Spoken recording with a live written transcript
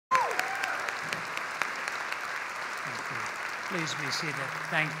Please be seated.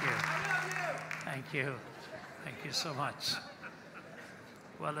 Thank you. Thank you. Thank you so much.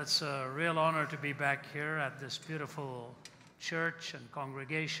 Well, it's a real honor to be back here at this beautiful church and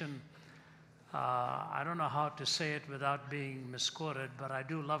congregation. I don't know how to say it without being misquoted, but I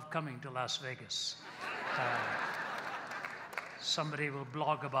do love coming to Las Vegas. Somebody will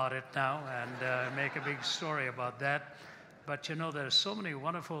blog about it now and make a big story about that. But you know, there's so many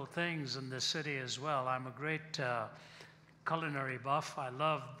wonderful things in this city as well. I'm a great culinary buff. I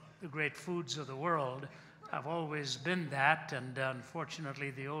love the great foods of the world. I've always been that, and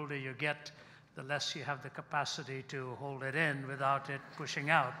unfortunately, the older you get, the less you have the capacity to hold it in without it pushing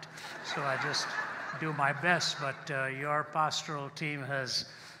out. So I just do my best, but your pastoral team has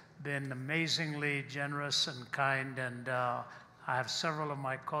been amazingly generous and kind, and I have several of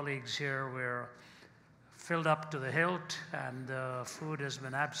my colleagues here. We're filled up to the hilt, and the food has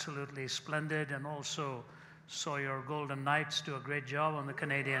been absolutely splendid, and also saw your Golden Knights do a great job on the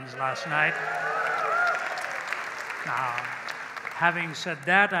Canadians last night. Now, having said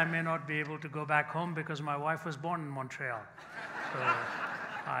that, I may not be able to go back home because my wife was born in Montreal. So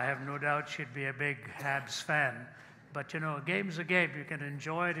I have no doubt she'd be a big Habs fan. But you know, a game's a game. You can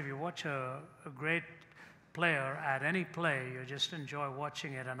enjoy it. If you watch a great player at any play, you just enjoy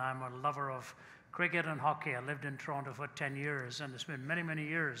watching it. And I'm a lover of cricket and hockey. I lived in Toronto for 10 years, and it's been many, many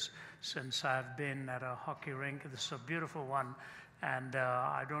years since I've been at a hockey rink. This is a beautiful one, and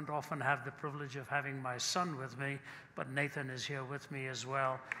I don't often have the privilege of having my son with me, but Nathan is here with me as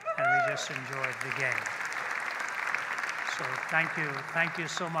well, and we just enjoyed the game. So thank you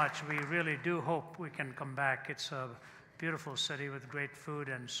so much. We really do hope we can come back. It's a beautiful city with great food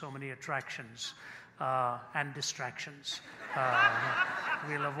and so many attractions and distractions.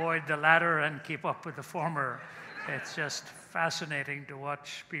 We'll avoid the latter and keep up with the former. It's just fascinating to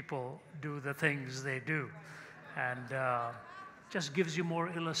watch people do the things they do. And just gives you more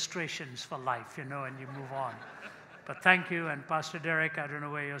illustrations for life, you know, and you move on. But thank you, and Pastor Derek, I don't know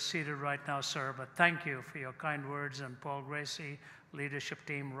where you're seated right now, sir, but thank you for your kind words, and Paul Gracie, leadership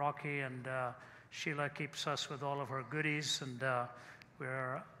team, Rocky, and Sheila keeps us with all of her goodies, and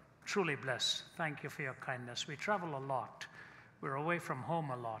we're truly blessed. Thank you for your kindness. We travel a lot. We're away from home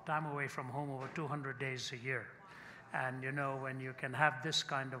a lot. I'm away from home over 200 days a year. And you know, when you can have this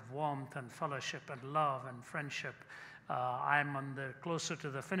kind of warmth and fellowship and love and friendship, I'm closer to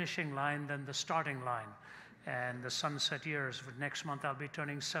the finishing line than the starting line. And the sunset years, for next month I'll be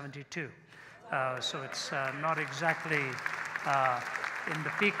turning 72. So it's not exactly in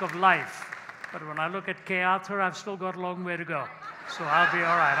the peak of life. But when I look at Kay Arthur, I've still got a long way to go. So I'll be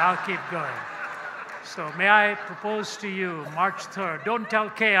all right. I'll keep going. So may I propose to you March 3rd. Don't tell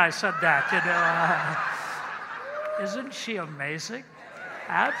Kay I said that, you know. Isn't she amazing?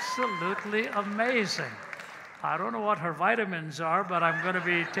 Absolutely amazing. I don't know what her vitamins are, but I'm going to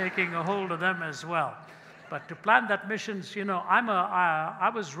be taking a hold of them as well. But to plan that missions, you know,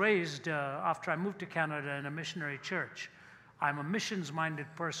 I was raised after I moved to Canada in a missionary church. I'm a missions-minded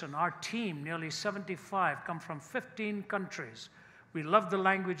person. Our team, nearly 75, come from 15 countries. We love the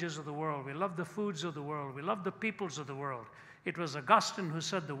languages of the world. We love the foods of the world. We love the peoples of the world. It was Augustine who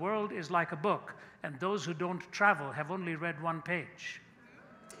said the world is like a book, and those who don't travel have only read one page.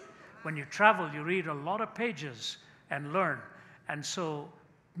 When you travel, you read a lot of pages and learn. And so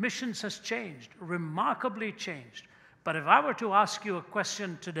missions has changed, remarkably changed. But if I were to ask you a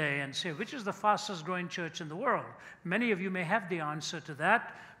question today and say, which is the fastest growing church in the world? Many of you may have the answer to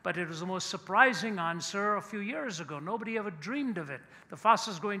that, but it was the most surprising answer a few years ago. Nobody ever dreamed of it. The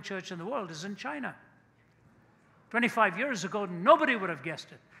fastest growing church in the world is in China. 25 years ago, nobody would have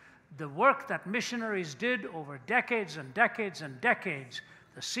guessed it. The work that missionaries did over decades and decades and decades,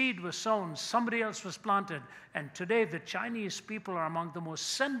 the seed was sown, somebody else was planted, and today the Chinese people are among the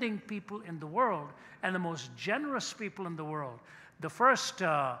most sending people in the world and the most generous people in the world. The first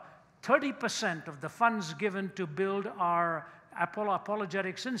 30% of the funds given to build our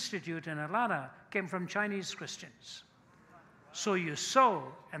Apologetics Institute in Atlanta came from Chinese Christians. So you sow,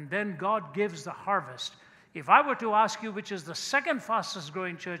 and then God gives the harvest. If I were to ask you which is the second fastest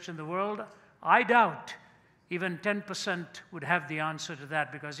growing church in the world, I doubt even 10% would have the answer to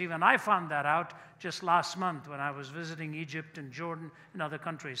that, because even I found that out just last month when I was visiting Egypt and Jordan and other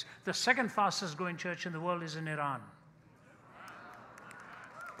countries. The second fastest growing church in the world is in Iran,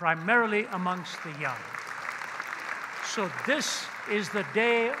 primarily amongst the young. So this is the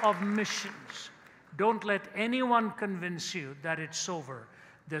day of missions. Don't let anyone convince you that it's over.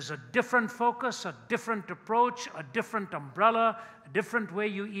 There's a different focus, a different approach, a different umbrella, a different way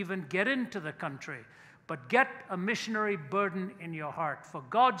you even get into the country. But get a missionary burden in your heart. For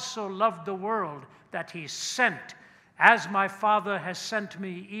God so loved the world that he sent. As my Father has sent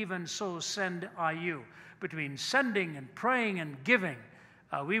me, even so send I you. Between sending and praying and giving,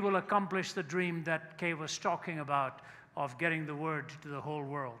 we will accomplish the dream that Kay was talking about of getting the word to the whole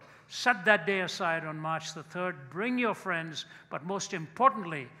world. Set that day aside on March the 3rd. Bring your friends, but most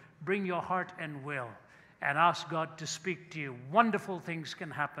importantly, bring your heart and will, and ask God to speak to you. Wonderful things can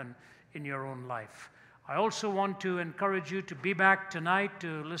happen in your own life. I also want to encourage you to be back tonight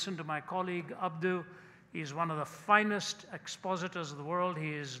to listen to my colleague Abdu. He's one of the finest expositors of the world.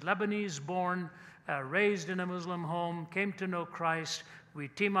 He is Lebanese born, raised in a Muslim home, came to know Christ. We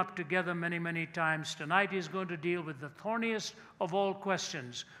team up together many, many times. Tonight he's going to deal with the thorniest of all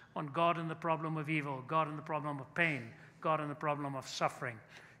questions on God and the problem of evil, God and the problem of pain, God and the problem of suffering.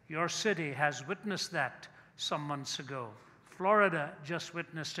 Your city has witnessed that some months ago. Florida just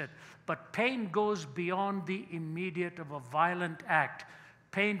witnessed it. But pain goes beyond the immediate of a violent act.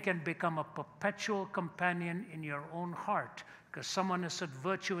 Pain can become a perpetual companion in your own heart, because someone has said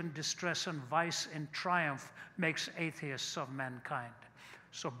virtue in distress and vice in triumph makes atheists of mankind.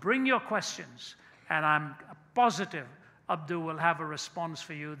 So bring your questions, and I'm positive Abdul will have a response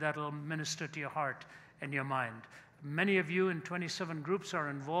for you that will minister to your heart and your mind. Many of you in 27 groups are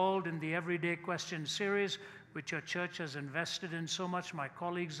involved in the Everyday Question series, which your church has invested in so much. My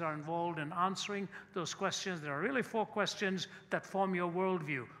colleagues are involved in answering those questions. There are really 4 questions that form your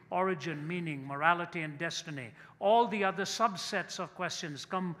worldview: origin, meaning, morality, and destiny. All the other subsets of questions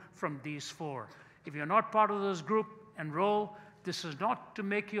come from these 4. If you're not part of those groups, enroll. This is not to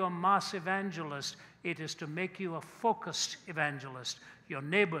make you a mass evangelist. It is to make you a focused evangelist. Your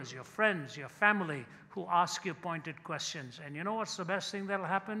neighbors, your friends, your family who ask you pointed questions. And you know what's the best thing that'll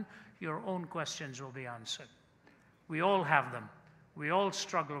happen? Your own questions will be answered. We all have them. We all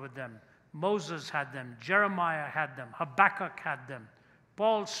struggle with them. Moses had them. Jeremiah had them. Habakkuk had them.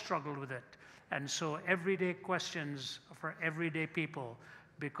 Paul struggled with it. And so everyday questions for everyday people,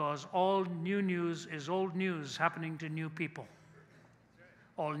 because all new news is old news happening to new people.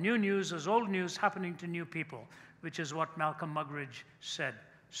 All new news is old news happening to new people, which is what Malcolm Muggeridge said.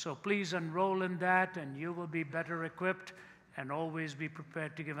 So please enroll in that, and you will be better equipped, and always be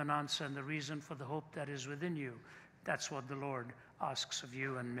prepared to give an answer and the reason for the hope that is within you. That's what the Lord asks of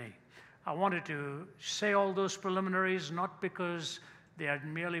you and me. I wanted to say all those preliminaries, not because they are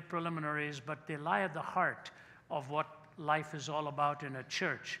merely preliminaries, but they lie at the heart of what life is all about in a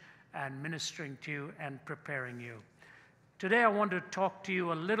church, and ministering to you and preparing you. Today I want to talk to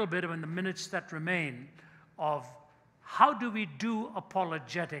you a little bit in the minutes that remain of how do we do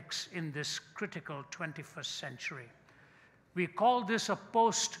apologetics in this critical 21st century. We call this a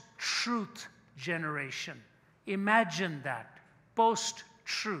post-truth generation. Imagine that,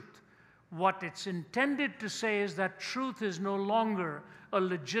 post-truth. What it's intended to say is that truth is no longer a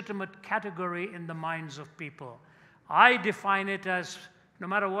legitimate category in the minds of people. I define it as no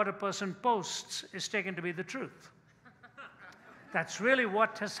matter what a person posts is taken to be the truth. That's really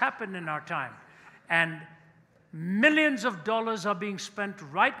what has happened in our time. And millions of dollars are being spent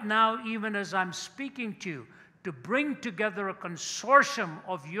right now, even as I'm speaking to you, to bring together a consortium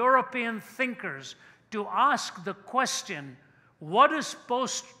of European thinkers to ask the question, what does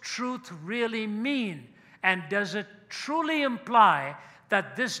post-truth really mean? And does it truly imply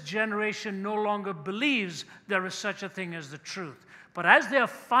that this generation no longer believes there is such a thing as the truth? But as they're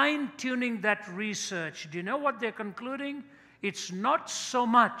fine-tuning that research, do you know what they're concluding? It's not so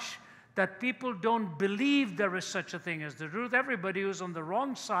much that people don't believe there is such a thing as the truth. Everybody who's on the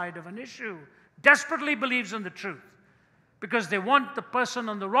wrong side of an issue desperately believes in the truth, because they want the person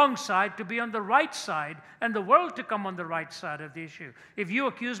on the wrong side to be on the right side and the world to come on the right side of the issue. If you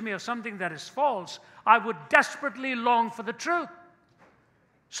accuse me of something that is false, I would desperately long for the truth.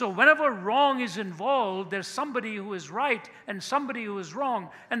 So whenever wrong is involved, there's somebody who is right and somebody who is wrong,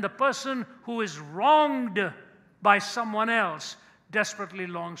 and the person who is wronged by someone else desperately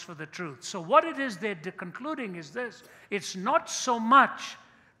longs for the truth. So what it is they're concluding is this: it's not so much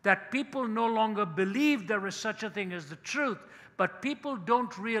that people no longer believe there is such a thing as the truth, but people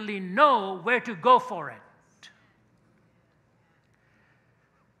don't really know where to go for it.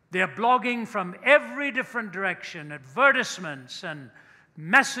 They're blogging from every different direction, advertisements and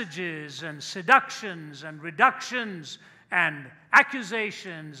messages and seductions and reductions and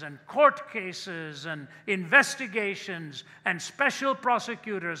accusations and court cases and investigations and special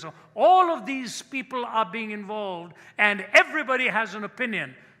prosecutors. All of these people are being involved, and everybody has an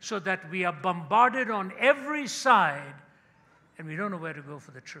opinion, so that we are bombarded on every side and we don't know where to go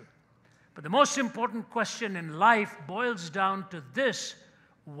for the truth. But the most important question in life boils down to this: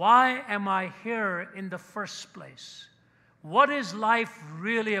 why am I here in the first place? What is life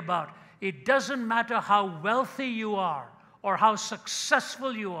really about? It doesn't matter how wealthy you are, or how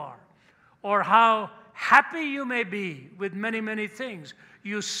successful you are, or how happy you may be with many, many things.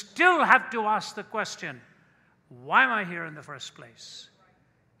 You still have to ask the question, why am I here in the first place?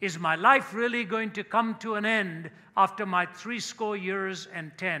 Is my life really going to come to an end after my 70 years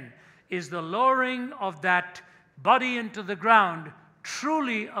and 10? Is the lowering of that body into the ground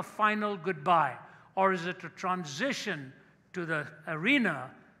truly a final goodbye? Or is it a transition to the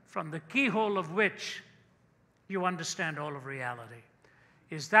arena from the keyhole of which you understand all of reality?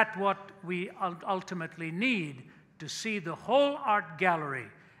 Is that what we ultimately need, to see the whole art gallery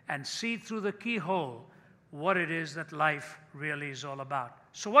and see through the keyhole what it is that life really is all about?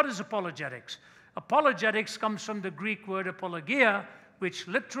 So what is apologetics? Apologetics comes from the Greek word apologia, which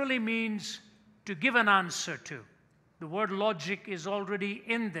literally means to give an answer to. The word logic is already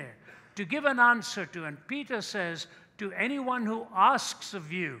in there. To give an answer to. And Peter says, to anyone who asks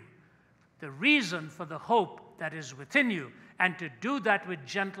of you the reason for the hope that is within you, and to do that with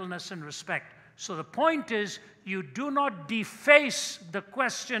gentleness and respect. So the point is, you do not deface the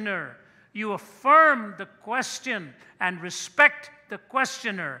questioner. You affirm the question and respect the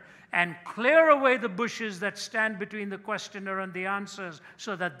questioner and clear away the bushes that stand between the questioner and the answers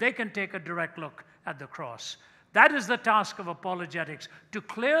so that they can take a direct look at the cross. That is the task of apologetics, to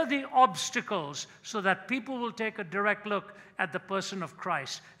clear the obstacles so that people will take a direct look at the person of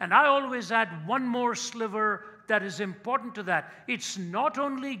Christ. And I always add one more sliver that is important to that. It's not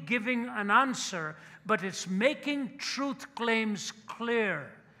only giving an answer, but it's making truth claims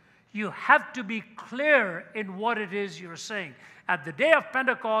clear. You have to be clear in what it is you're saying. At the day of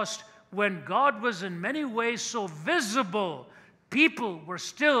Pentecost, when God was in many ways so visible, people were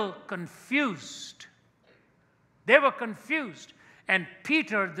still confused. They were confused. And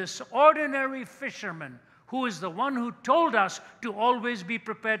Peter, this ordinary fisherman, who is the one who told us to always be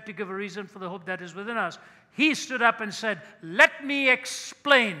prepared to give a reason for the hope that is within us, he stood up and said, "Let me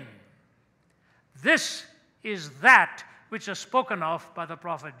explain. This is that which is spoken of by the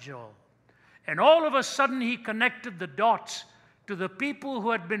prophet Joel." And all of a sudden he connected the dots to the people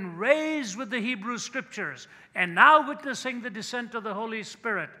who had been raised with the Hebrew Scriptures and now witnessing the descent of the Holy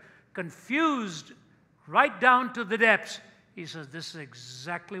Spirit, confused right down to the depths. He says, this is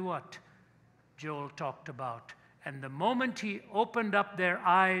exactly what Joel talked about. And the moment he opened up their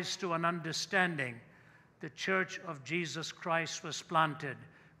eyes to an understanding, the church of Jesus Christ was planted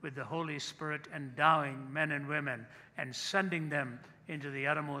with the Holy Spirit endowing men and women and sending them into the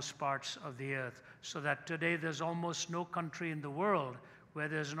uttermost parts of the earth, so that today there's almost no country in the world where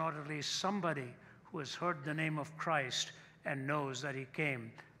there's not at least somebody who has heard the name of Christ and knows that he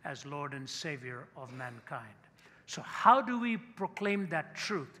came as Lord and Savior of mankind. So how do we proclaim that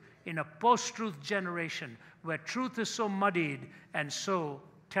truth in a post-truth generation where truth is so muddied and so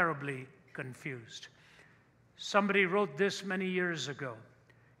terribly confused? Somebody wrote this many years ago.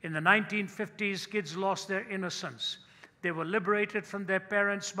 In the 1950s, kids lost their innocence. They were liberated from their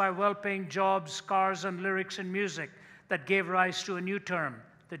parents by well-paying jobs, cars, and lyrics and music that gave rise to a new term,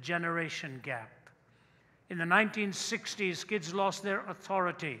 the generation gap. In the 1960s, kids lost their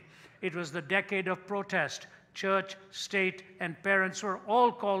authority. It was the decade of protest. Church, state, and parents were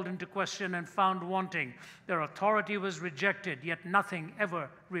all called into question and found wanting. Their authority was rejected, yet nothing ever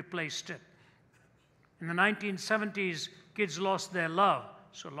replaced it. In the 1970s, kids lost their love.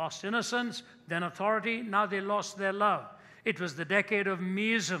 So lost innocence, then authority, now they lost their love. It was the decade of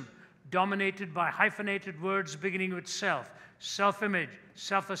meism, dominated by hyphenated words beginning with self, self-image,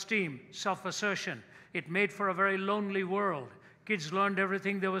 self-esteem, self-assertion. It made for a very lonely world. Kids learned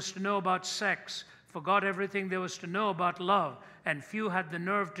everything there was to know about sex, forgot everything there was to know about love, and few had the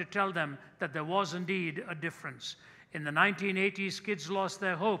nerve to tell them that there was indeed a difference. In the 1980s, kids lost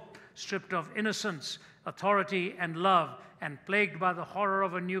their hope, stripped of innocence, authority, and love, and plagued by the horror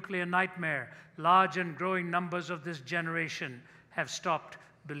of a nuclear nightmare. Large and growing numbers of this generation have stopped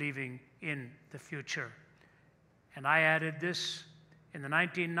believing in the future. And I added this, in the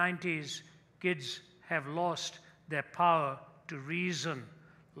 1990s, kids have lost their power to reason.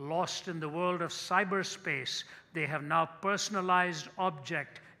 Lost in the world of cyberspace, they have now personalized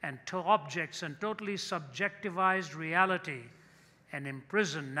objects and totally subjectivized reality, and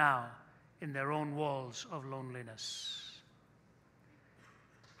imprisoned now in their own walls of loneliness.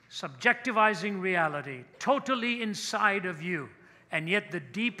 Subjectivizing reality, totally inside of you, and yet the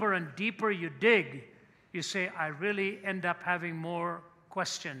deeper and deeper you dig, you say, I really end up having more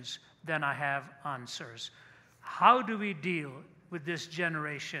questions than I have answers. How do we deal with this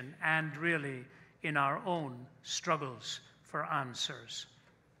generation and really in our own struggles for answers?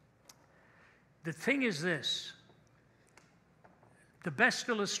 The thing is this, The best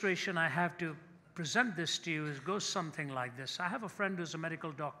illustration I have to present this to you goes something like this. I have a friend who's a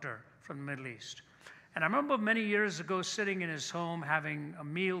medical doctor from the Middle East. And I remember many years ago sitting in his home having a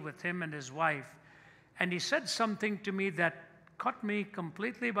meal with him and his wife. And he said something to me that caught me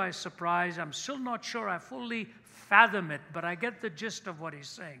completely by surprise. I'm still not sure I fully fathom it, but I get the gist of what he's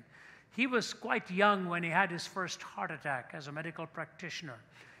saying. He was quite young when he had his first heart attack as a medical practitioner.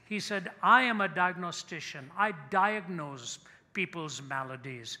 He said, I am a diagnostician. I diagnose people's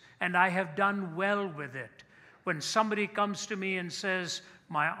maladies, and I have done well with it. When somebody comes to me and says,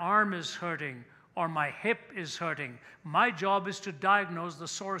 my arm is hurting or my hip is hurting, my job is to diagnose the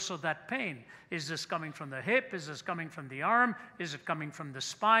source of that pain. Is this coming from the hip? Is this coming from the arm? Is it coming from the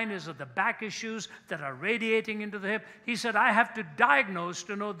spine? Is it the back issues that are radiating into the hip? He said, I have to diagnose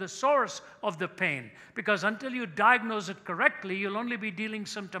to know the source of the pain, because until you diagnose it correctly, you'll only be dealing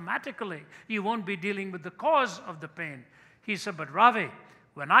symptomatically. You won't be dealing with the cause of the pain. He said, but Ravi,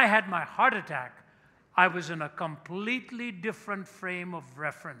 when I had my heart attack, I was in a completely different frame of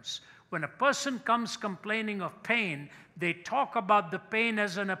reference. When a person comes complaining of pain, they talk about the pain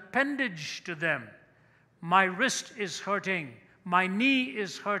as an appendage to them. My wrist is hurting. My knee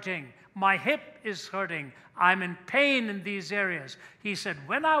is hurting. My hip is hurting. I'm in pain in these areas. He said,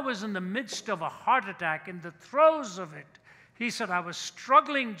 when I was in the midst of a heart attack, in the throes of it, he said, I was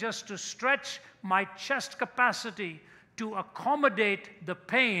struggling just to stretch my chest capacity to accommodate the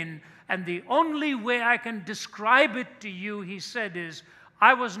pain. And the only way I can describe it to you, he said, is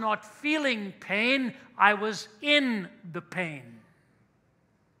I was not feeling pain, I was in the pain.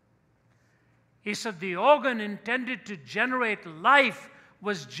 He said the organ intended to generate life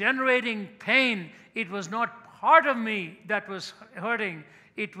was generating pain. It was not part of me that was hurting.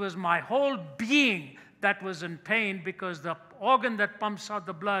 It was my whole being that was in pain, because the organ that pumps out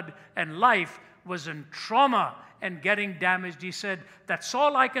the blood and life was in trauma and getting damaged. He said, that's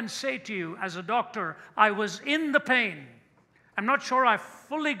all I can say to you as a doctor. I was in the pain. I'm not sure I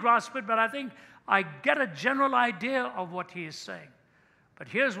fully grasp it, but I think I get a general idea of what he is saying. But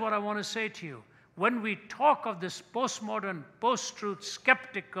here's what I want to say to you. When we talk of this postmodern, post-truth,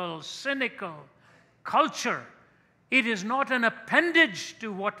 skeptical, cynical culture, it is not an appendage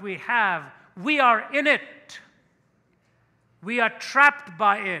to what we have. We are in it. We are trapped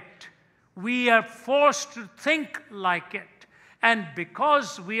by it. We are forced to think like it. And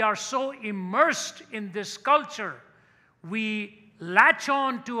because we are so immersed in this culture, we latch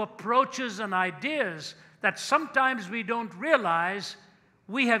on to approaches and ideas that sometimes we don't realize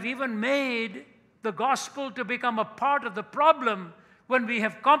we have even made the gospel to become a part of the problem, when we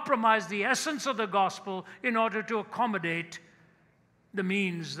have compromised the essence of the gospel in order to accommodate the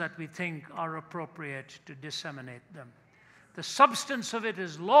means that we think are appropriate to disseminate them. The substance of it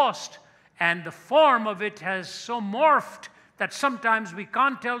is lost, and the form of it has so morphed that sometimes we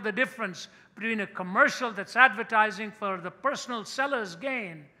can't tell the difference between a commercial that's advertising for the personal seller's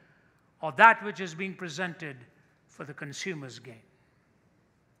gain or that which is being presented for the consumer's gain.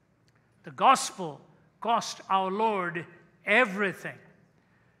 The gospel cost our Lord everything.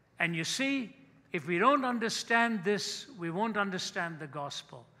 And you see, if we don't understand this, we won't understand the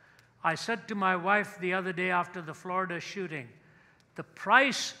gospel. I said to my wife the other day after the Florida shooting, the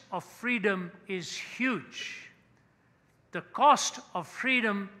price of freedom is huge. The cost of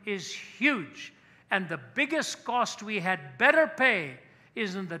freedom is huge. And the biggest cost we had better pay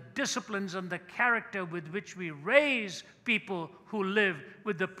is in the disciplines and the character with which we raise people who live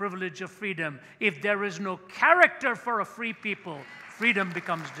with the privilege of freedom. If there is no character for a free people, freedom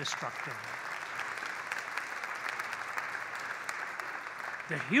becomes destructive.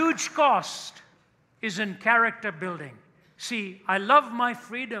 The huge cost is in character building. See, I love my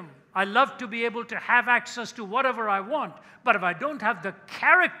freedom. I love to be able to have access to whatever I want. But if I don't have the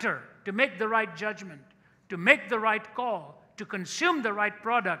character to make the right judgment, to make the right call, to consume the right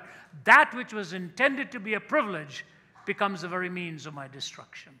product, that which was intended to be a privilege becomes the very means of my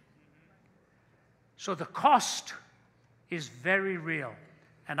destruction. So the cost is very real.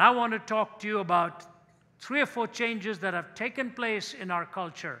 And I want to talk to you about 3 or 4 changes that have taken place in our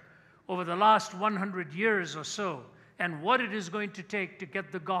culture over the last 100 years or so, and what it is going to take to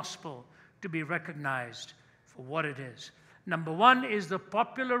get the gospel to be recognized for what it is. Number 1 is the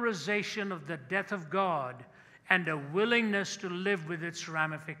popularization of the death of God and a willingness to live with its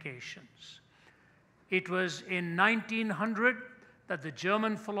ramifications. It was in 1900 that the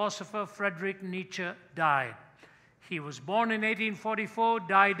German philosopher Friedrich Nietzsche died. He was born in 1844,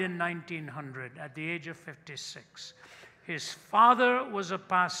 died in 1900 at the age of 56. His father was a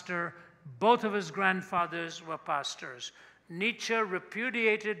pastor. Both of his grandfathers were pastors. Nietzsche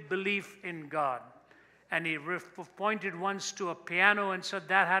repudiated belief in God. And he pointed once to a piano and said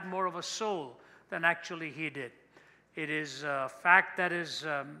that had more of a soul than actually he did. It is a fact that is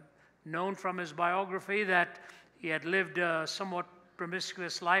known from his biography that he had lived a somewhat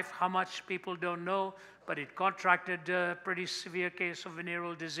promiscuous life. How much people don't know, but he'd contracted a pretty severe case of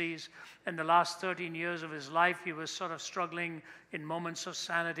venereal disease. In the last 13 years of his life, he was sort of struggling in moments of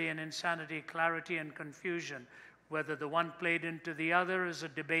sanity and insanity, clarity and confusion. Whether the one played into the other is a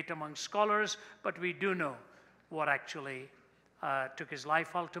debate among scholars, but we do know what actually took his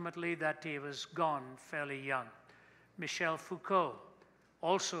life ultimately, that he was gone fairly young. Michel Foucault,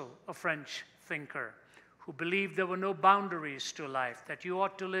 also a French thinker, who believed there were no boundaries to life, that you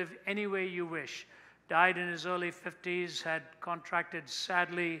ought to live any way you wish, died in his early 50s, had contracted,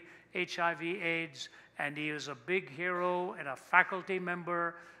 sadly, HIV/AIDS, and he was a big hero and a faculty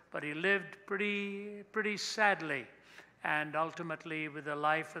member, but he lived pretty sadly. And ultimately, with a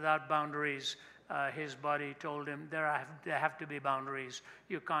life without boundaries, his body told him there have to be boundaries.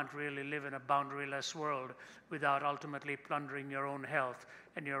 You can't really live in a boundaryless world without ultimately plundering your own health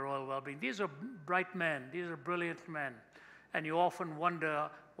and your own well-being. These are bright men. These are brilliant men. And you often wonder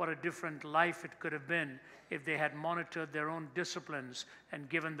what a different life it could have been if they had monitored their own disciplines and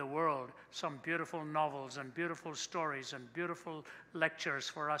given the world some beautiful novels and beautiful stories and beautiful lectures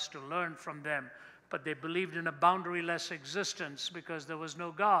for us to learn from them. But they believed in a boundaryless existence because there was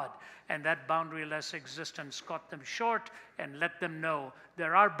no God. And that boundaryless existence caught them short and let them know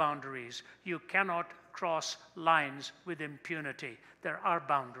there are boundaries. You cannot cross lines with impunity. There are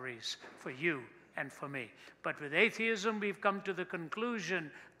boundaries for you and for me. But with atheism, we've come to the conclusion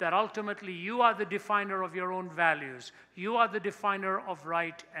that ultimately you are the definer of your own values. You are the definer of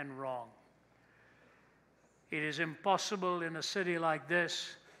right and wrong. It is impossible in a city like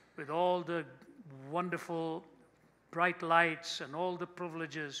this, with all the wonderful bright lights and all the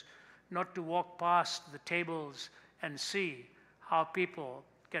privileges, not to walk past the tables and see how people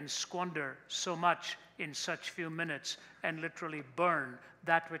can squander so much in such few minutes and literally burn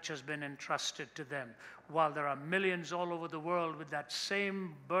that which has been entrusted to them. While there are millions all over the world with that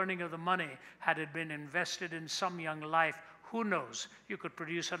same burning of the money, had it been invested in some young life, who knows? You could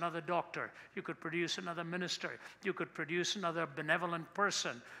produce another doctor, you could produce another minister, you could produce another benevolent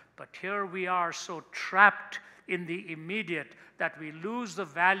person. But here we are so trapped in the immediate that we lose the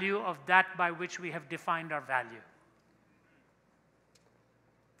value of that by which we have defined our value.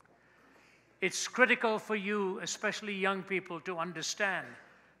 It's critical for you, especially young people, to understand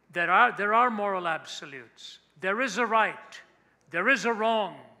there are moral absolutes. There is a right. There is a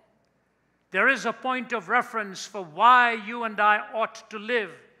wrong. There is a point of reference for why you and I ought to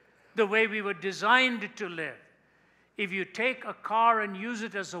live the way we were designed to live. If you take a car and use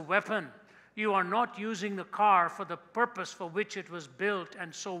it as a weapon, you are not using the car for the purpose for which it was built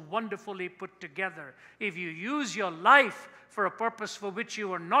and so wonderfully put together. If you use your life for a purpose for which you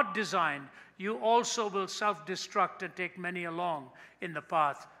were not designed, you also will self-destruct and take many along in the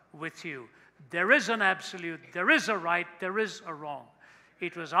path with you. There is an absolute, there is a right, there is a wrong.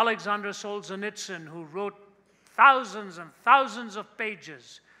 It was Alexander Solzhenitsyn who wrote thousands and thousands of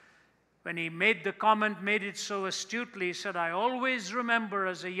pages. When he made the comment, made it so astutely, he said, I always remember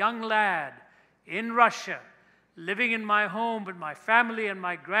as a young lad in Russia, living in my home with my family and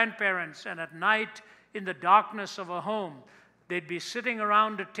my grandparents, and at night in the darkness of a home, they'd be sitting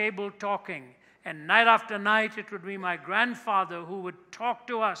around a table talking, and night after night it would be my grandfather who would talk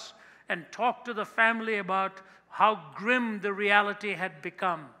to us and talk to the family about how grim the reality had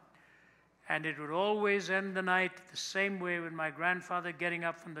become. And it would always end the night the same way, with my grandfather getting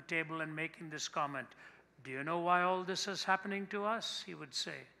up from the table and making this comment. Do you know why all this is happening to us? He would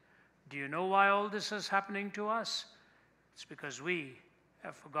say. Do you know why all this is happening to us? It's because we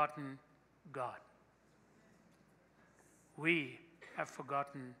have forgotten God. We have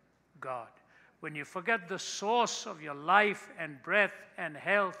forgotten God. When you forget the source of your life and breath and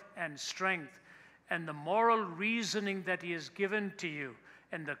health and strength and the moral reasoning that He has given to you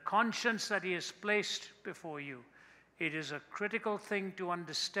and the conscience that He has placed before you, it is a critical thing to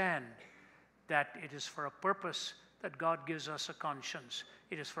understand that it is for a purpose that God gives us a conscience.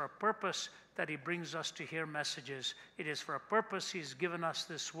 It is for a purpose that He brings us to hear messages. It is for a purpose He's given us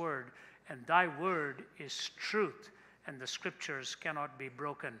this word, and Thy word is truth, and the scriptures cannot be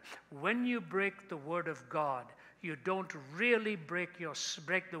broken. When you break the word of God, you don't really break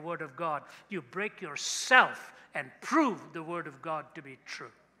the word of God. You break yourself and prove the word of God to be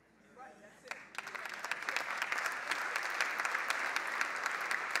true.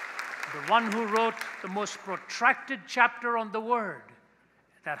 The one who wrote the most protracted chapter on the word,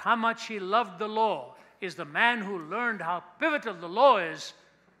 that how much he loved the law, is the man who learned how pivotal the law is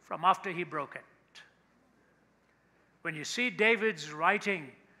from after he broke it. When you see David's writing,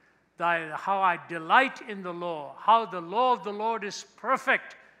 how I delight in the law, how the law of the Lord is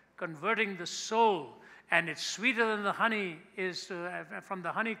perfect, converting the soul, and it's sweeter than the honey is from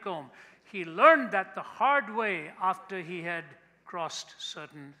the honeycomb. He learned that the hard way after he had crossed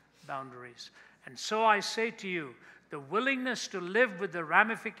certain boundaries. And so I say to you, the willingness to live with the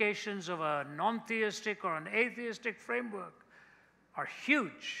ramifications of a non-theistic or an atheistic framework are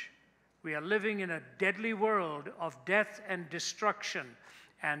huge. We are living in a deadly world of death and destruction,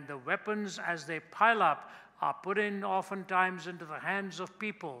 and the weapons, as they pile up, are put in oftentimes into the hands of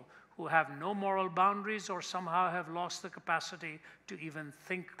people who have no moral boundaries or somehow have lost the capacity to even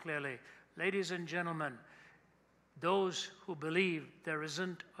think clearly. Ladies and gentlemen, those who believe there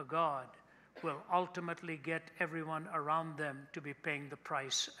isn't a God will ultimately get everyone around them to be paying the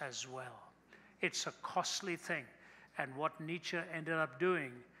price as well. It's a costly thing, and what Nietzsche ended up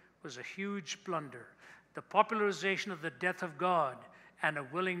doing was a huge blunder. The popularization of the death of God and a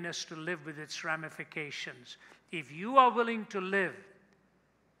willingness to live with its ramifications. If you are willing to live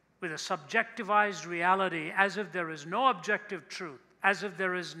with a subjectivized reality as if there is no objective truth, as if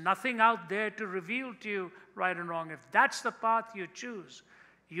there is nothing out there to reveal to you right and wrong, if that's the path you choose,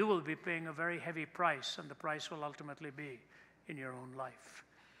 you will be paying a very heavy price, and the price will ultimately be in your own life.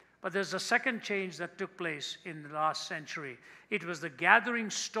 But there's a second change that took place in the last century. It was the gathering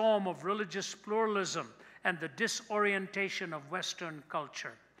storm of religious pluralism and the disorientation of Western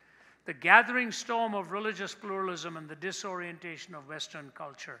culture. The gathering storm of religious pluralism and the disorientation of Western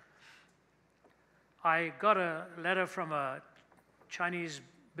culture. I got a letter from a Chinese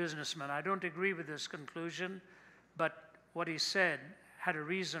businessman. I don't agree with this conclusion, but what he said had a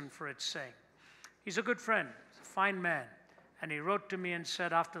reason for its saying. He's a good friend, a fine man, and he wrote to me and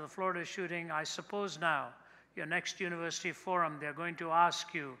said, after the Florida shooting, I suppose now, your next university forum, they're going to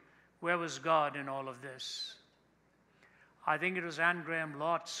ask you, where was God in all of this? I think it was Anne Graham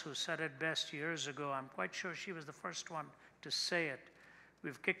Lotz who said it best years ago. I'm quite sure she was the first one to say it.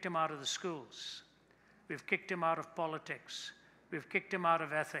 We've kicked him out of the schools. We've kicked him out of politics. We've kicked him out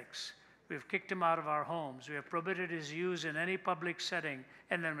of ethics. We've kicked him out of our homes. We have prohibited his use in any public setting.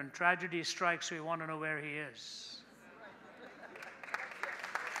 And then when tragedy strikes, we want to know where he is.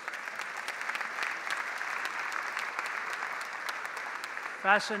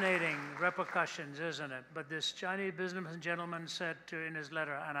 Fascinating repercussions, isn't it? But this Chinese businessman gentleman said in his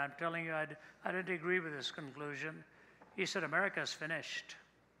letter, and I'm telling you, I didn't agree with this conclusion. He said, America's finished.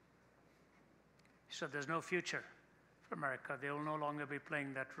 He said, there's no future for America. They will no longer be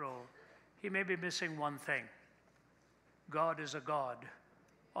playing that role. He may be missing one thing. God is a God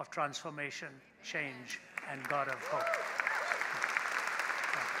of transformation, change, and God of hope.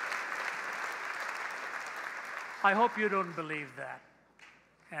 I hope you don't believe that.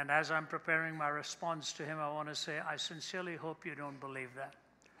 And as I'm preparing my response to him, I want to say, I sincerely hope you don't believe that.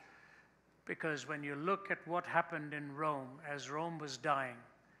 Because when you look at what happened in Rome, as Rome was dying,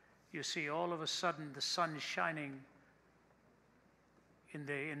 you see all of a sudden the sun shining in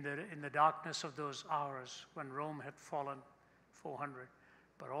the darkness of those hours when Rome had fallen 400.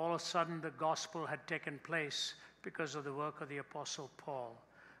 But all of a sudden the gospel had taken place because of the work of the Apostle Paul.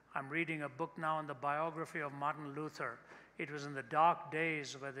 I'm reading a book now on the biography of Martin Luther. It was in the dark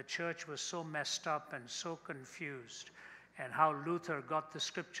days where the church was so messed up and so confused, and how Luther got the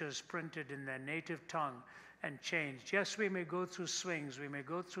scriptures printed in their native tongue and changed. Yes, we may go through swings, we may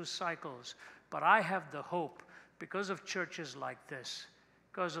go through cycles, but I have the hope, because of churches like this,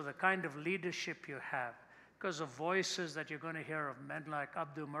 because of the kind of leadership you have, because of voices that you're going to hear of men like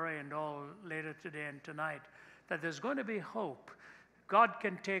Abdul Murray and all later today and tonight, that there's going to be hope. God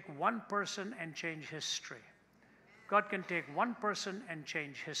can take one person and change history. God can take one person and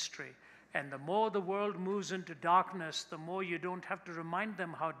change history. And the more the world moves into darkness, the more you don't have to remind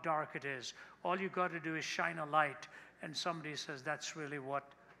them how dark it is. All you got to do is shine a light, and somebody says, that's really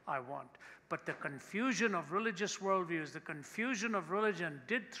what I want. But the confusion of religious worldviews, the confusion of religion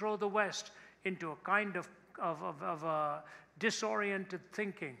did throw the West into a kind of disoriented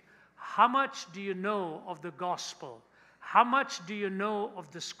thinking. How much do you know of the gospel? How much do you know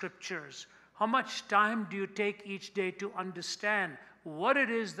of the scriptures? How much time do you take each day to understand what it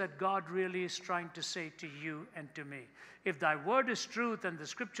is that God really is trying to say to you and to me? If thy word is truth and the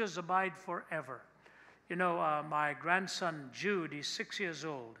scriptures abide forever. You know, my grandson Jude, he's 6 years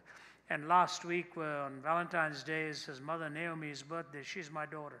old. And last week on Valentine's Day is his mother Naomi's birthday. She's my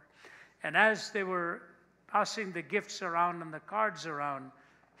daughter. And as they were passing the gifts around and the cards around,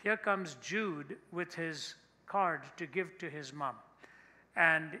 here comes Jude with his card to give to his mom.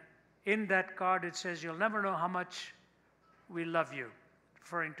 And in that card it says, you'll never know how much we love you,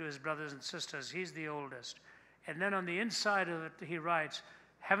 referring to his brothers and sisters. He's the oldest. And then on the inside of it, he writes,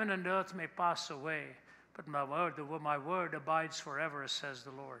 heaven and earth may pass away, but my word abides forever, says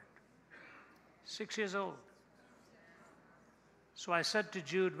the Lord. 6 years old. So I said to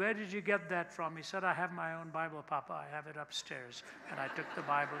Jude, where did you get that from? He said, I have my own Bible, Papa. I have it upstairs. And I took the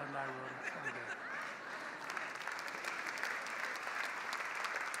Bible and I wrote it from there.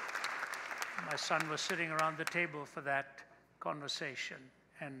 My son was sitting around the table for that conversation.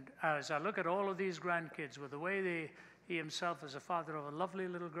 And as I look at all of these grandkids, with the way he himself is a father of a lovely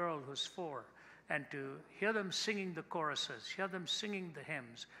little girl who's 4, and to hear them singing the choruses, hear them singing the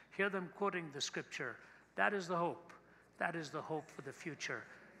hymns, hear them quoting the scripture, that is the hope. That is the hope for the future.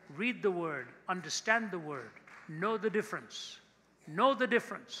 Read the word, understand the word, know the difference. Know the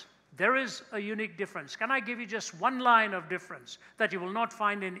difference. There is a unique difference. Can I give you just one line of difference that you will not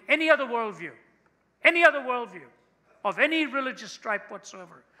find in any other worldview? Any other worldview of any religious stripe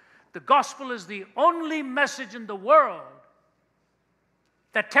whatsoever. The gospel is the only message in the world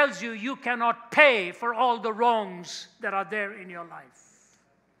that tells you you cannot pay for all the wrongs that are there in your life.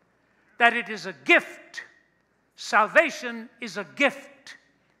 That it is a gift. Salvation is a gift.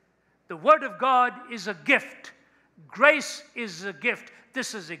 The Word of God is a gift. Grace is a gift.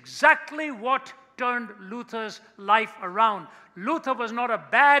 This is exactly what turned Luther's life around. Luther was not a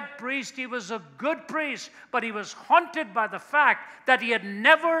bad priest, he was a good priest, but he was haunted by the fact that he had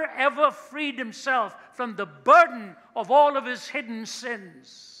never ever freed himself from the burden of all of his hidden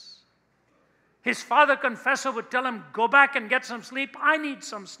sins. His father confessor would tell him, go back and get some sleep. I need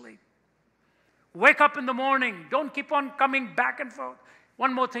some sleep. Wake up in the morning. Don't keep on coming back and forth.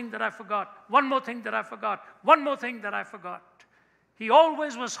 One more thing that I forgot. One more thing that I forgot. One more thing that I forgot. He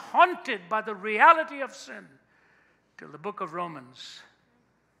always was haunted by the reality of sin till the book of Romans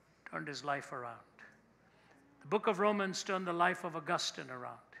turned his life around. The book of Romans turned the life of Augustine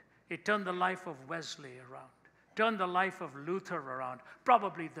around. It turned the life of Wesley around. Turned the life of Luther around.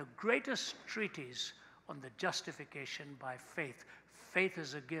 Probably the greatest treatise on the justification by faith. Faith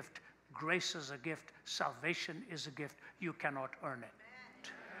is a gift. Grace is a gift. Salvation is a gift. You cannot earn it.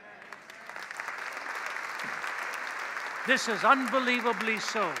 This is unbelievably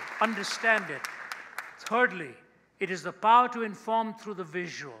so. Understand it. Thirdly, it is the power to inform through the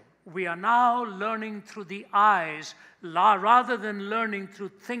visual. We are now learning through the eyes rather than learning through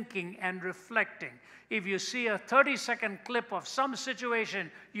thinking and reflecting. If you see a 30-second clip of some situation,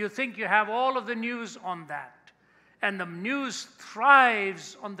 you think you have all of the news on that. And the news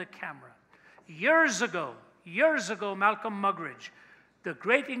thrives on the camera. Years ago, Malcolm Muggeridge, the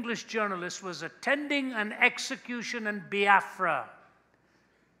great English journalist, was attending an execution in Biafra.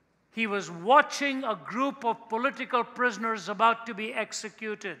 He was watching a group of political prisoners about to be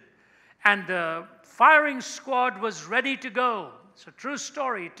executed. And the firing squad was ready to go. It's a true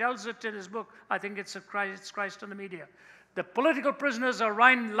story. He tells it in his book. I think it's Christ in the Media. The political prisoners are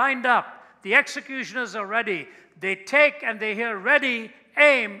lined up. The executioners are ready. They take and they hear ready,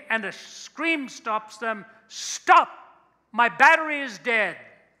 aim, and a scream stops them. Stop! My battery is dead.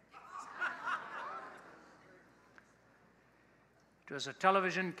 It was a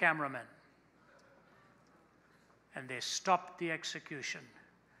television cameraman. And they stopped the execution.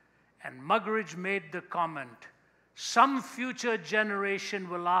 And Muggeridge made the comment, some future generation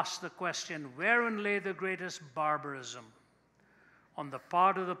will ask the question, wherein lay the greatest barbarism? On the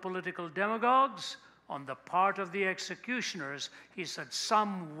part of the political demagogues, on the part of the executioners. He said,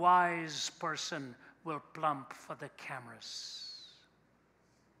 some wise person will plump for the cameras.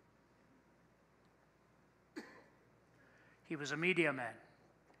 He was a media man,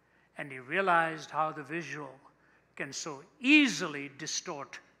 and he realized how the visual can so easily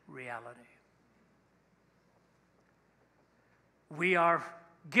distort reality. We are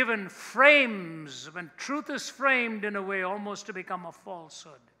given frames when truth is framed in a way almost to become a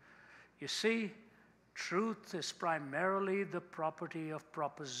falsehood. You see, truth is primarily the property of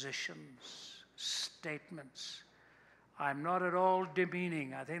propositions, statements. I'm not at all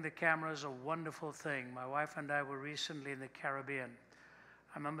demeaning. I think the camera is a wonderful thing. My wife and I were recently in the Caribbean.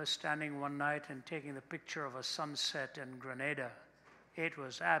 I remember standing one night and taking the picture of a sunset in Grenada. It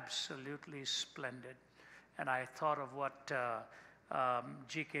was absolutely splendid. And I thought of what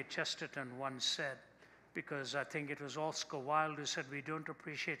G.K. Chesterton once said, because I think it was Oscar Wilde who said, we don't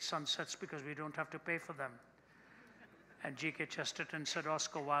appreciate sunsets because we don't have to pay for them. And G.K. Chesterton said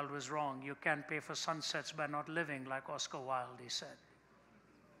Oscar Wilde was wrong. You can't pay for sunsets by not living like Oscar Wilde, he said.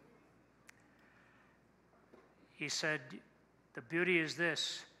 He said, the beauty is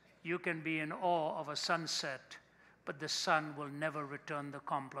this, you can be in awe of a sunset, but the sun will never return the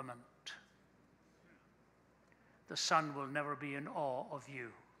compliment. The sun will never be in awe of you.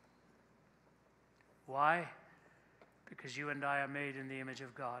 Why? because you and I are made in the image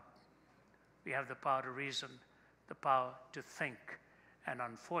of God. We have the power to reason, the power to think. And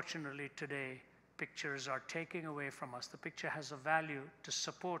unfortunately today, pictures are taking away from us. The picture has a value to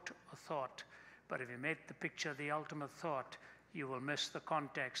support a thought, but if you make the picture the ultimate thought, you will miss the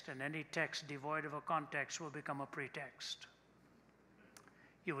context, and any text devoid of a context will become a pretext.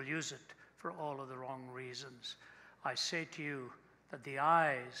 You will use it for all of the wrong reasons. I say to you that the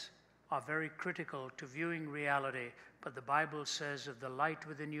eyes are very critical to viewing reality, but the Bible says if the light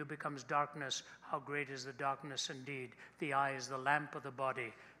within you becomes darkness, how great is the darkness indeed? The eye is the lamp of the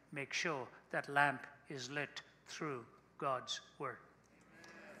body. Make sure that lamp is lit through God's word.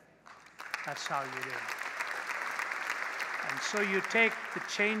 That's how you do it. And so you take the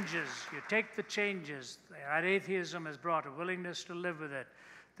changes that atheism has brought, a willingness to live with it,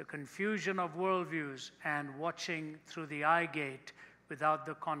 the confusion of worldviews, and watching through the eye gate without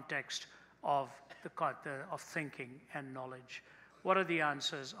the context of thinking and knowledge. What are the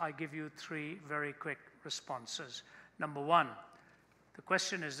answers? I give you 3 very quick responses. Number 1, the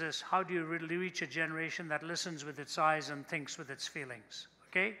question is this: how do you really reach a generation that listens with its eyes and thinks with its feelings?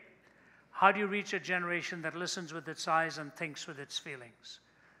 Okay? How do you reach a generation that listens with its eyes and thinks with its feelings?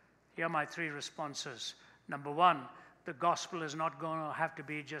 Here are my 3 responses. Number 1, the gospel is not going to have to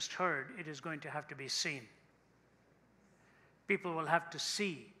be just heard, it is going to have to be seen. People will have to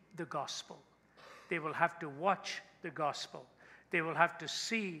see the gospel. They will have to watch the gospel. They will have to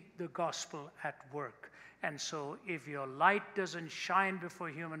see the gospel at work. And so if your light doesn't shine before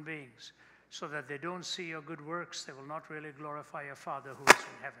human beings so that they don't see your good works, they will not really glorify your Father who is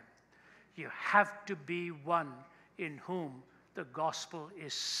in heaven. You have to be one in whom the gospel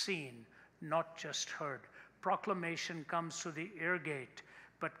is seen, not just heard. Proclamation comes through the ear gate,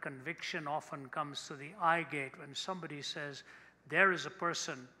 but conviction often comes through the eye gate when somebody says, there is a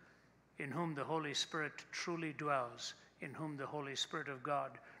person in whom the Holy Spirit truly dwells, in whom the Holy Spirit of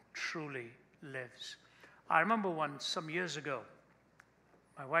God truly lives. I remember once, some years ago,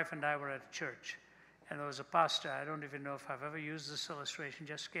 my wife and I were at church, and there was a pastor. I don't even know if I've ever used this illustration,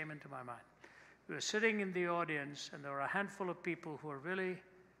 just came into my mind. We were sitting in the audience, and there were a handful of people who were really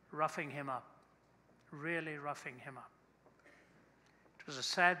roughing him up, really roughing him up. It was a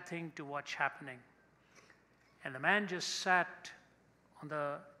sad thing to watch happening. And the man just sat on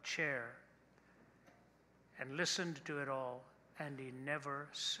the chair and listened to it all, and he never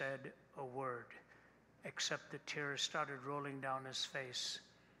said a word, except the tears started rolling down his face,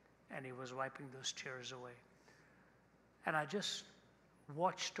 and he was wiping those tears away. And I just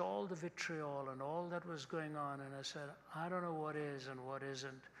watched all the vitriol and all that was going on, and I said, I don't know what is and what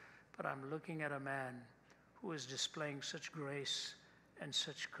isn't, but I'm looking at a man who is displaying such grace and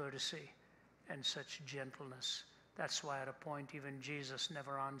such courtesy and such gentleness. That's why at a point even Jesus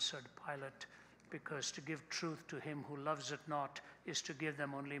never answered Pilate, because to give truth to him who loves it not is to give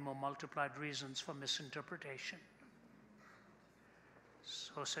them only more multiplied reasons for misinterpretation.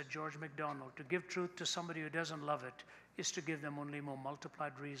 So said George MacDonald, to give truth to somebody who doesn't love it is to give them only more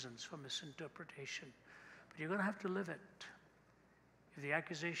multiplied reasons for misinterpretation. But you're going to have to live it. If the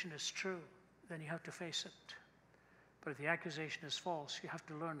accusation is true, then you have to face it. But if the accusation is false, you have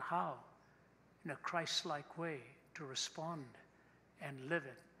to learn how, in a Christ-like way, to respond and live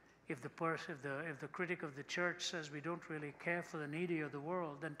it. If the critic of the church says we don't really care for the needy of the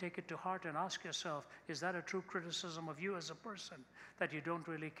world, then take it to heart and ask yourself, is that a true criticism of you as a person, that you don't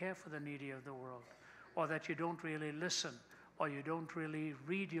really care for the needy of the world, or that you don't really listen, or you don't really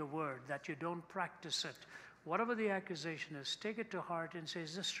read your word, that you don't practice it? Whatever the accusation is, take it to heart and say,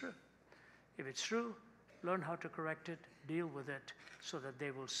 is this true? If it's true, learn how to correct it, deal with it, so that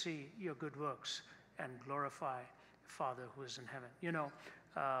they will see your good works and glorify Father who is in heaven. You know,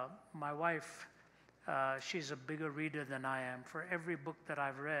 my wife, she's a bigger reader than I am. For every book that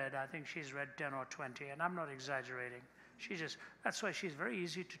I've read, I think she's read 10 or 20, and I'm not exaggerating. That's why she's very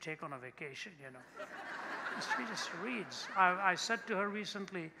easy to take on a vacation, you know. She just reads. I said to her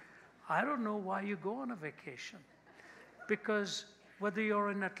recently, I don't know why you go on a vacation, because whether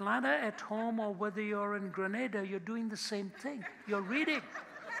you're in Atlanta at home or whether you're in Grenada, you're doing the same thing. You're reading.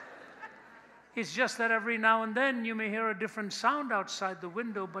 It's just that every now and then you may hear a different sound outside the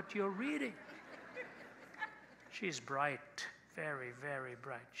window, but you're reading. She's bright, very, very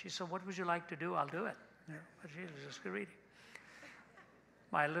bright. She said, what would you like to do? I'll do it. You know, but she was just reading.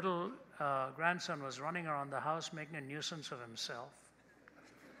 My little grandson was running around the house making a nuisance of himself,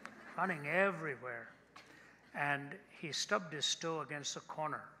 running everywhere. And he stubbed his toe against the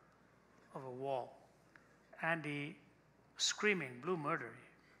corner of a wall. And he, screaming, blue murder.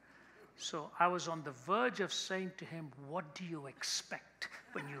 So I was on the verge of saying to him, what do you expect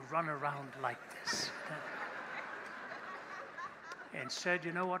when you run around like this? Instead,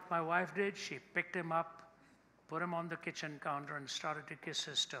 you know what my wife did? She picked him up, put him on the kitchen counter, and started to kiss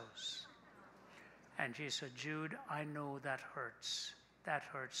his toes. And she said, Jude, I know that hurts. That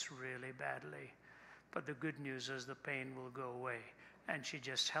hurts really badly. But the good news is the pain will go away. And she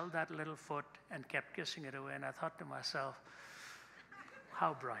just held that little foot and kept kissing it away. And I thought to myself,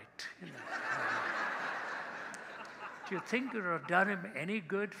 how bright. You know. Do you think it would have done him any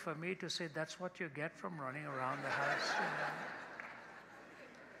good for me to say that's what you get from running around the house? You know?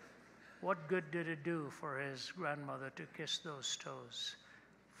 What good did it do for his grandmother to kiss those toes?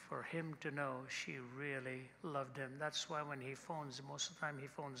 For him to know she really loved him. That's why when he phones, most of the time he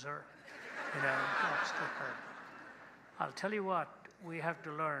phones her. You know, talks to her. I'll tell you what, we have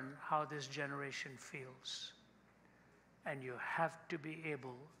to learn how this generation feels. And you have to be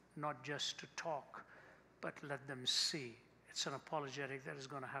able not just to talk, but let them see. It's an apologetic that is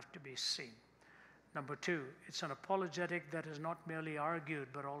going to have to be seen. Number two, it's an apologetic that is not merely argued,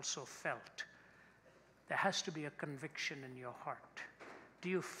 but also felt. There has to be a conviction in your heart. Do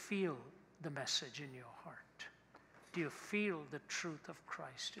you feel the message in your heart? Do you feel the truth of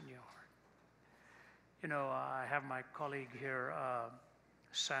Christ in your heart? You know, I have my colleague here,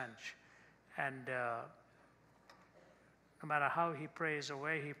 Sanj, and no matter how he prays or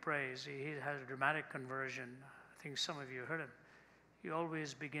where he prays, he has a dramatic conversion. I think some of you heard him. He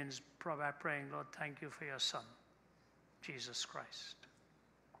always begins by praying, Lord, thank you for your Son, Jesus Christ.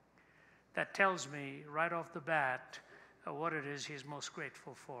 That tells me right off the bat what it is he's most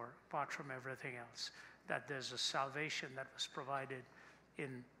grateful for, apart from everything else, that there's a salvation that was provided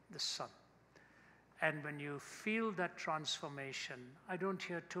in the Son. And when you feel that transformation, I don't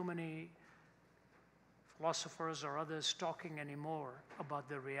hear too many philosophers or others talking anymore about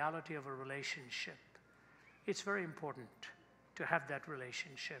the reality of a relationship. It's very important to have that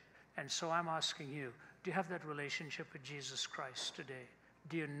relationship. And so I'm asking you, do you have that relationship with Jesus Christ today?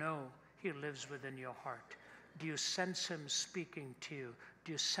 Do you know he lives within your heart? Do you sense him speaking to you?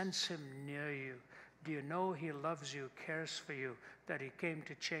 Do you sense him near you? Do you know he loves you, cares for you, that he came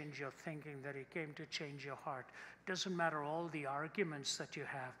to change your thinking, that he came to change your heart? Doesn't matter all the arguments that you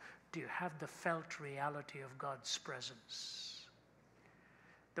have. Do you have the felt reality of God's presence?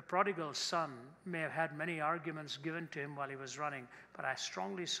 The prodigal son may have had many arguments given to him while he was running, but I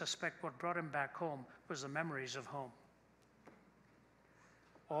strongly suspect what brought him back home was the memories of home.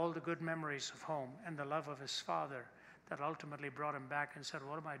 All the good memories of home and the love of his father that ultimately brought him back and said,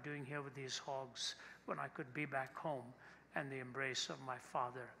 what am I doing here with these hogs when I could be back home and the embrace of my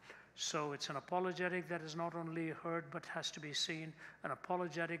father? So it's an apologetic that is not only heard but has to be seen, an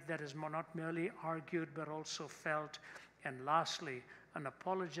apologetic that is not merely argued but also felt, and lastly, an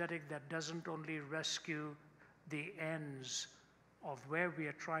apologetic that doesn't only rescue the ends of where we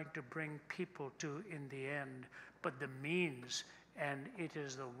are trying to bring people to in the end, but the means. And it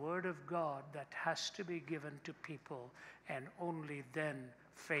is the Word of God that has to be given to people, and only then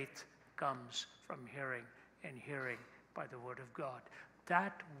faith comes from hearing, and hearing by the Word of God.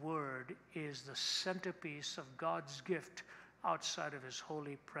 That Word is the centerpiece of God's gift outside of his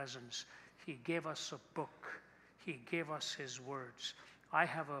holy presence. He gave us a book. He gave us his words. I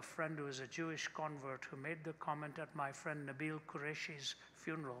have a friend who is a Jewish convert who made the comment at my friend Nabil Qureshi's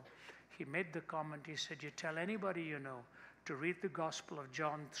funeral. He made the comment, he said, you tell anybody you know to read the Gospel of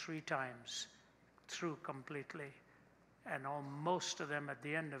John 3 times through completely, and most of them at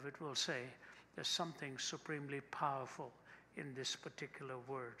the end of it will say, there's something supremely powerful in this particular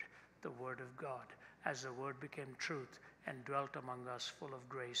word, the Word of God, as the Word became truth and dwelt among us full of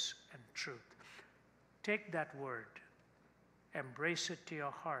grace and truth. Take that word, embrace it to your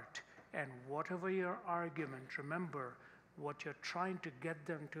heart, and whatever your argument, remember what you're trying to get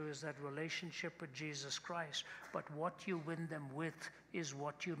them to is that relationship with Jesus Christ, but what you win them with is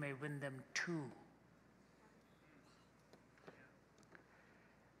what you may win them to.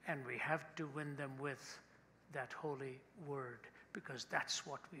 And we have to win them with that holy word, because that's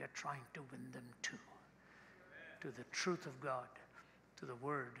what we are trying to win them to the truth of God, to the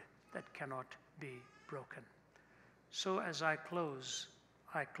word that cannot be broken. So as I close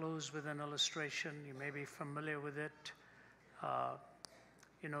with an illustration. You may be familiar with it.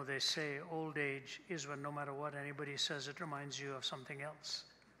 You know, they say old age is when no matter what anybody says, it reminds you of something else.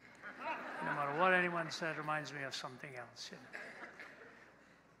 No matter what anyone said, it reminds me of something else. You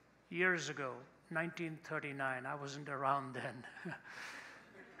know. Years ago, 1939, I wasn't around then,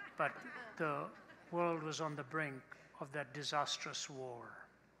 but the world was on the brink of that disastrous war.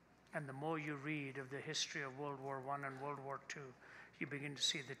 And the more you read of the history of World War I and World War II, you begin to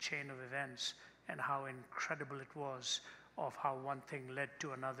see the chain of events and how incredible it was of how one thing led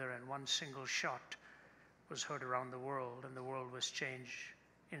to another, and one single shot was heard around the world, and the world was changed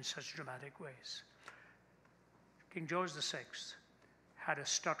in such dramatic ways. King George VI had a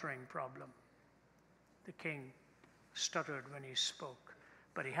stuttering problem. The king stuttered when he spoke,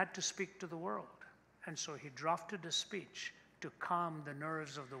 but he had to speak to the world. And so he drafted a speech to calm the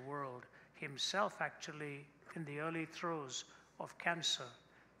nerves of the world, himself actually in the early throes of cancer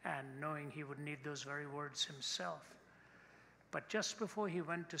and knowing he would need those very words himself. But just before he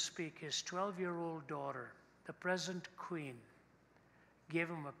went to speak, his 12-year-old daughter, the present queen, gave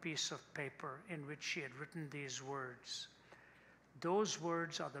him a piece of paper in which she had written these words. Those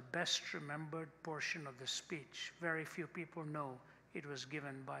words are the best remembered portion of the speech. Very few people know it was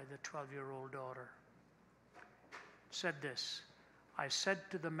given by the 12-year-old daughter. It said this, I said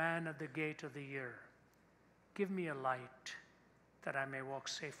to the man at the gate of the year, give me a light that I may walk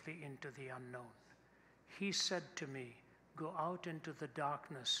safely into the unknown. He said to me, go out into the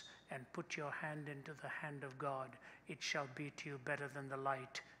darkness and put your hand into the hand of God. It shall be to you better than the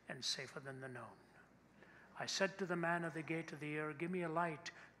light and safer than the known. I said to the man at the gate of the year, give me a light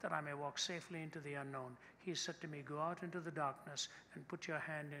that I may walk safely into the unknown. He said to me, go out into the darkness and put your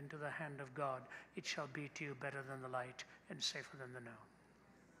hand into the hand of God. It shall be to you better than the light and safer than the known.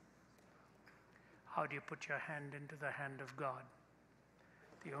 How do you put your hand into the hand of God?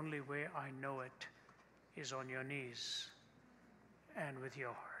 The only way I know it is on your knees and with your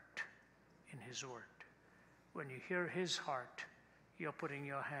heart in His Word. When you hear His heart, you're putting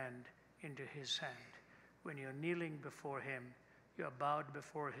your hand into His hand. When you're kneeling before Him, you're bowed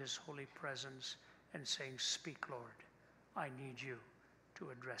before His holy presence and saying, speak, Lord, I need you to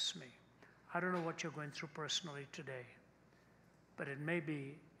address me. I don't know what you're going through personally today, but it may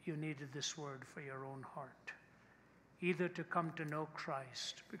be you needed this word for your own heart. Either to come to know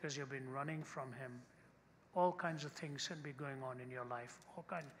Christ because you've been running from Him. All kinds of things can be going on in your life.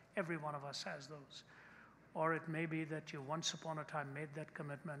 Every one of us has those. Or it may be that you once upon a time made that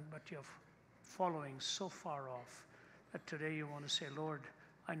commitment, but you're following so far off that today you want to say, Lord,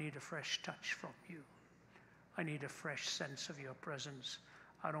 I need a fresh touch from you. I need a fresh sense of your presence.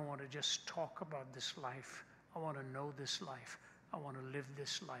 I don't want to just talk about this life. I want to know this life. I want to live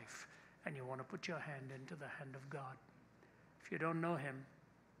this life. And you want to put your hand into the hand of God. If you don't know Him,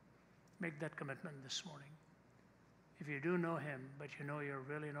 make that commitment this morning. If you do know Him, but you know you're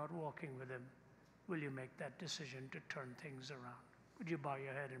really not walking with Him, will you make that decision to turn things around? Would you bow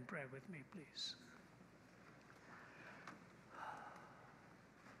your head in prayer with me, please?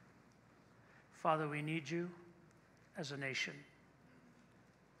 Father, we need you as a nation.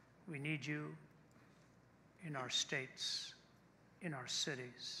 We need you in our states, in our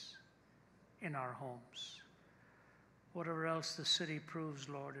cities, in our homes. Whatever else the city proves,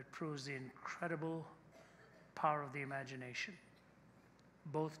 Lord, it proves the incredible power of the imagination,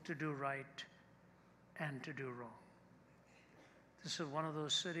 both to do right and to do wrong. This is one of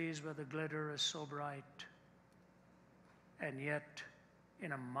those cities where the glitter is so bright, and yet,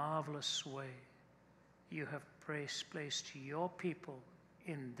 in a marvelous way, you have placed your people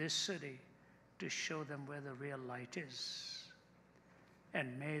in this city to show them where the real light is.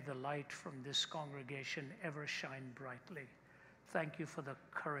 And may the light from this congregation ever shine brightly. Thank you for the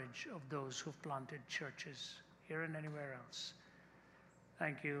courage of those who've planted churches here and anywhere else.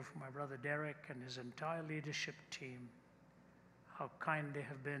 Thank you for my brother Derek and his entire leadership team. How kind they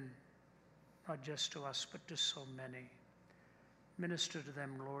have been, not just to us, but to so many. Minister to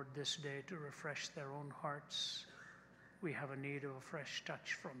them, Lord, this day to refresh their own hearts. We have a need of a fresh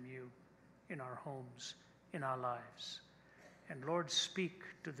touch from you in our homes, in our lives. And Lord, speak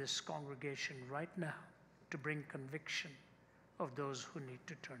to this congregation right now to bring conviction of those who need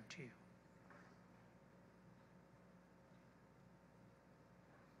to turn to you.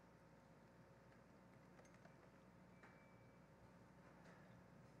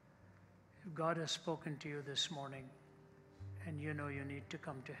 If God has spoken to you this morning and you know you need to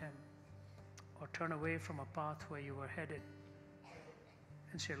come to Him, or turn away from a path where you were headed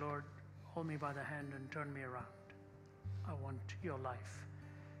and say, Lord, hold me by the hand and turn me around. I want your life.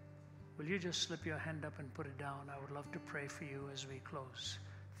 Will you just slip your hand up and put it down? I would love to pray for you as we close.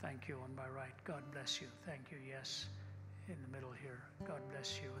 Thank you on my right. God bless you. Thank you. Yes, in the middle here. God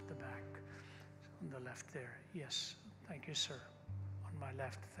bless you at the back. On the left there. Yes. Thank you, sir. On my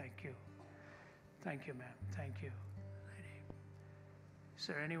left. Thank you. Thank you, ma'am. Thank you. Lady. Is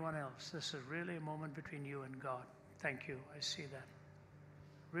there anyone else? This is really a moment between you and God. Thank you. I see that.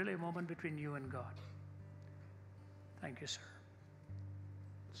 Really a moment between you and God. Thank you, sir.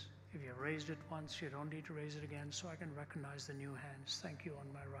 If you raised it once, you don't need to raise it again, so I can recognize the new hands. Thank you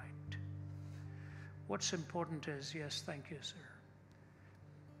on my right. What's important is, yes, thank you, sir.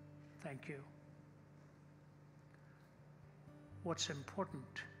 Thank you. What's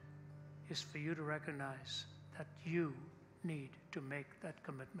important is for you to recognize that you need to make that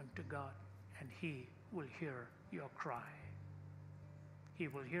commitment to God, and He will hear your cry. He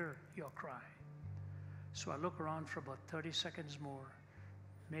will hear your cry. So I look around for about 30 seconds more.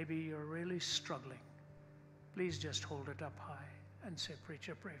 Maybe you're really struggling. Please just hold it up high and say,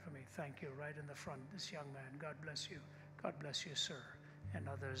 "Preacher, pray for me." Thank you. Right in the front, this young man. God bless you. God bless you, sir. And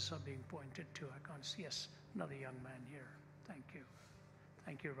others are being pointed to. I can't see. Yes, another young man here. Thank you.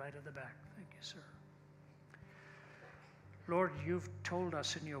 Thank you. Right at the back. Thank you, sir. Lord, you've told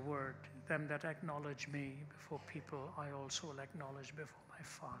us in your word, "Them that acknowledge me before people, I also will acknowledge before my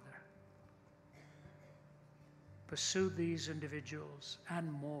Father." Pursue these individuals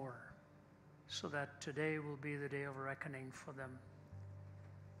and more, so that today will be the day of reckoning for them.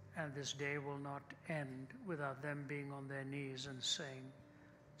 And this day will not end without them being on their knees and saying,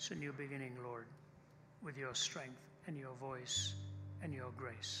 "It's a new beginning, Lord, with your strength and your voice and your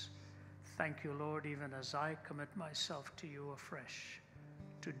grace." Thank you, Lord, even as I commit myself to you afresh,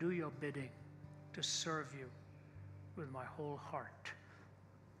 to do your bidding, to serve you with my whole heart.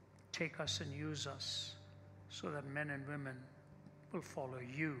 Take us and use us so that men and women will follow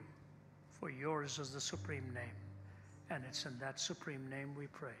you, for yours is the supreme name. And it's in that supreme name we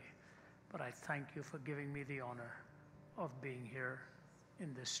pray. But I thank you for giving me the honor of being here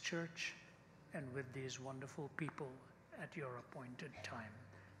in this church and with these wonderful people at your appointed time.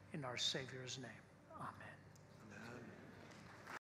 In our Savior's name, amen.